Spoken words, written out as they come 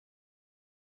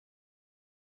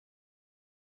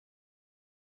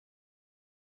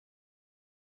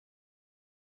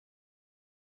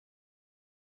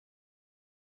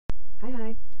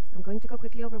Hi. I'm going to go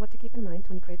quickly over what to keep in mind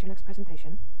when you create your next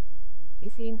presentation. Be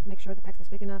seen, make sure the text is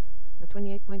big enough. The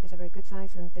 28 point is a very good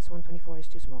size, and this one, 24, is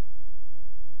too small.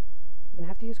 You're going to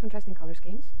have to use contrasting color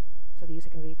schemes, so the user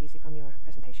can read easy from your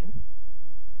presentation.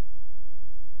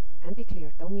 And be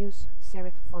clear, don't use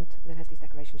serif font that has these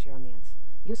decorations here on the ends.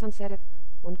 Use sans serif.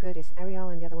 One good is Arial,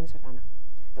 and the other one is Verdana.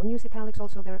 Don't use italics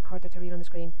also, they're harder to read on the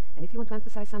screen. And if you want to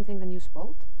emphasize something, then use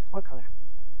bold or color.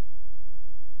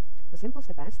 The simple's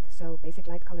the best, so basic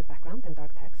light colored background and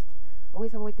dark text.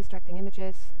 Always avoid distracting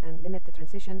images and limit the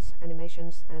transitions,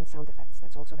 animations, and sound effects.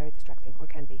 That's also very distracting, or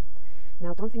can be.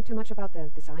 Now, don't think too much about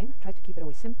the design. Try to keep it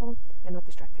always simple and not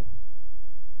distracting.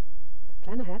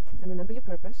 Plan ahead and remember your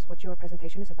purpose, what your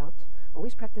presentation is about.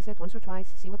 Always practice it once or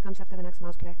twice, see what comes after the next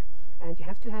mouse click. And you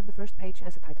have to have the first page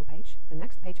as a title page. The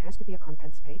next page has to be a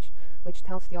contents page, which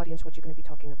tells the audience what you're going to be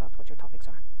talking about, what your topics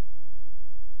are.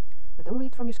 But don't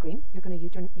read from your screen. You're going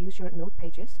to use your note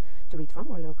pages to read from,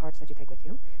 or little cards that you take with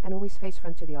you, and always face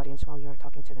front to the audience while you're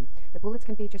talking to them. The bullets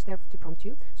can be just there to prompt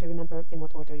you, so you remember in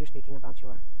what order you're speaking about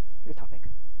your topic.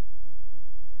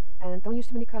 And don't use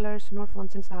too many colors, nor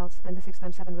fonts and styles, and the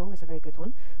 6x7 rule is a very good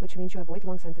one, which means you avoid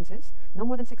long sentences, no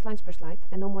more than 6 lines per slide,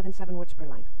 and no more than 7 words per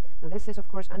line. Now this is, of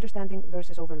course, understanding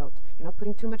versus overload. You're not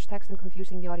putting too much text and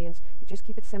confusing the audience, you just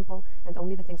keep it simple, and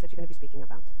only the things that you're going to be speaking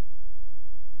about.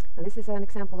 And this is an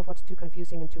example of what's too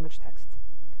confusing and too much text.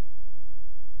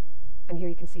 And here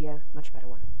you can see a much better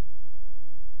one.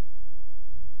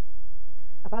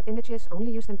 About images,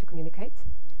 only use them to communicate,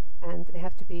 and they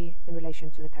have to be in relation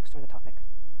to the text or the topic.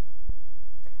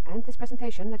 And this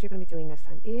presentation that you're going to be doing next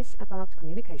time is about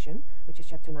communication, which is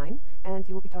chapter 9, and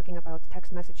you will be talking about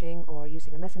text messaging or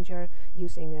using a messenger,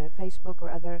 using Facebook or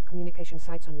other communication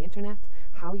sites on the internet,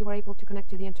 how you are able to connect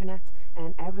to the internet,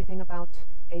 and everything about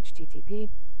HTTP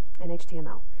and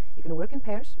HTML. You're going to work in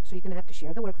pairs, so you're going to have to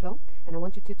share the workflow, and I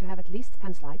want you to have at least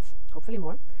 10 slides, hopefully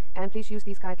more, and please use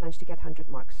these guidelines to get 100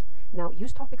 marks. Now,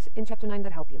 use topics in chapter 9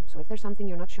 that help you, so if there's something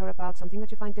you're not sure about, something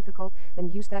that you find difficult, then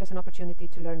use that as an opportunity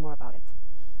to learn more about it.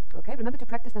 Okay, remember to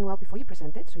practice them well before you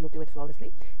present it, so you'll do it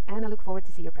flawlessly, and I look forward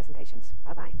to see your presentations.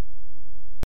 Bye-bye.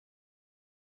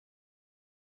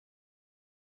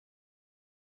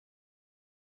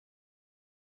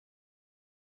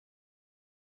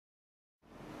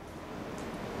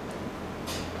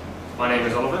 My name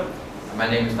is Oliver. And my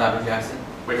name is David Jackson.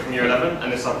 We're from Year 11,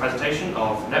 and this is our presentation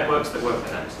of networks that work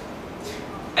the net.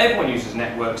 Everyone uses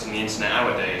networks and the internet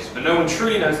nowadays, but no one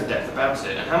truly knows the depth about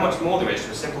it and how much more there is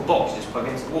to a simple box you just plug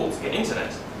into the wall to get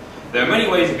internet. There are many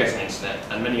ways of getting internet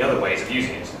and many other ways of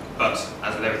using it, but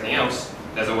as with everything else,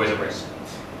 there's always a risk.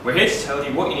 We're here to tell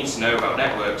you what you need to know about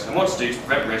networks and what to do to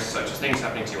prevent risks such as things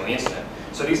happening to you on the internet.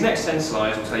 So these next 10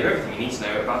 slides will tell you everything you need to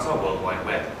know about our World Wide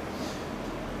Web.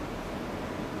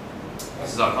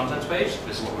 This is our contents page.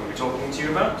 This is what we'll be talking to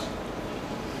you about.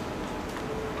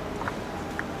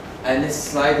 And this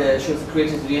slide shows the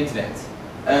creators of the internet.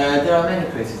 There are many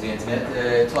creators of the internet,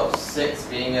 the top 6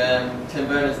 being Tim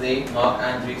Berners-Lee, Mark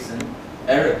Andreessen,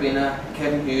 Eric Bina,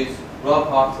 Kevin Hughes, Rob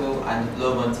Hartle, and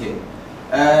Lo Montiel.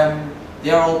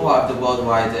 They are all part of the World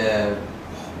Wide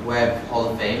Web Hall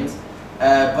of Fames,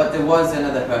 but there was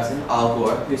another person, Al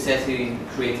Gore, who said he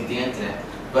created the internet,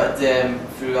 but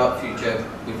throughout future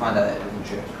we find out that it wasn't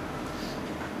true.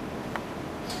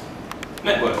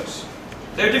 Networks.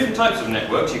 There are different types of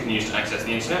networks you can use to access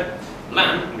the internet.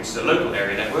 LAN, which is a local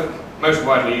area network, which is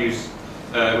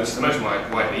the most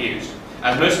widely used,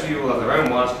 as most people will have their own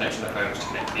wireless connection at home to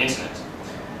connect to the internet.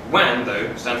 WAN,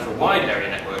 though, stands for Wide Area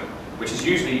Network, which is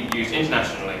usually used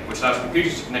internationally, which allows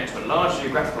computers to connect to a large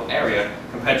geographical area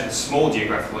compared to the small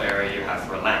geographical area you have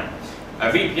for a LAN. A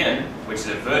VPN, which is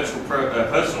a virtual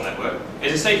personal network,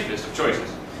 is a safest of choices,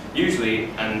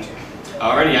 usually and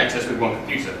are only accessed with one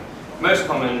computer. Most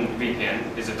common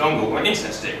VPN is a dongle or an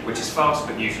internet stick, which is fast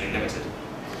but usually limited.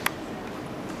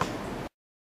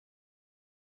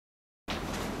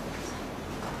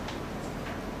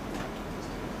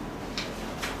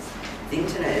 The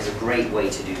internet is a great way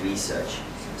to do research,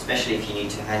 especially if you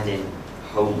need to hand in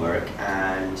homework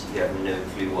and you have no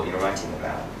clue what you're writing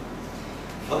about.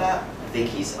 For that,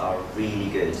 wikis are really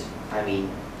good. I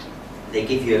mean, they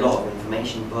give you a lot of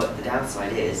information, but the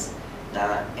downside is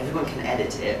that everyone can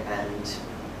edit it and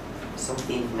some of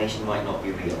the information might not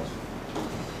be real.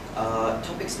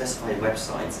 Topic-specified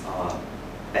websites are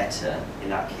better in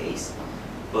that case,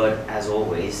 but as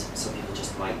always, some people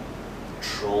just might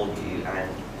troll you and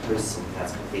post something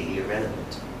that's completely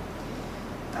irrelevant.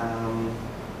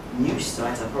 News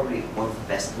sites are probably one of the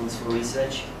best ones for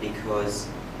research because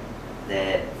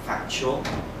they're factual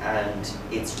and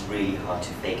it's really hard to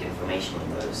fake information on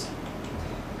those.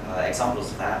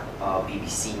 Examples of that are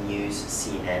BBC News,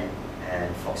 CNN,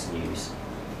 and Fox News.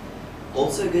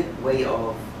 Also, a good way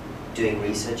of doing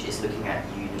research is looking at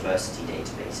university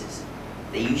databases.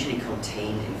 They usually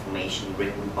contain information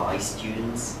written by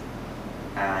students,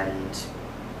 and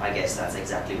I guess that's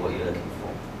exactly what you're looking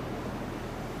for.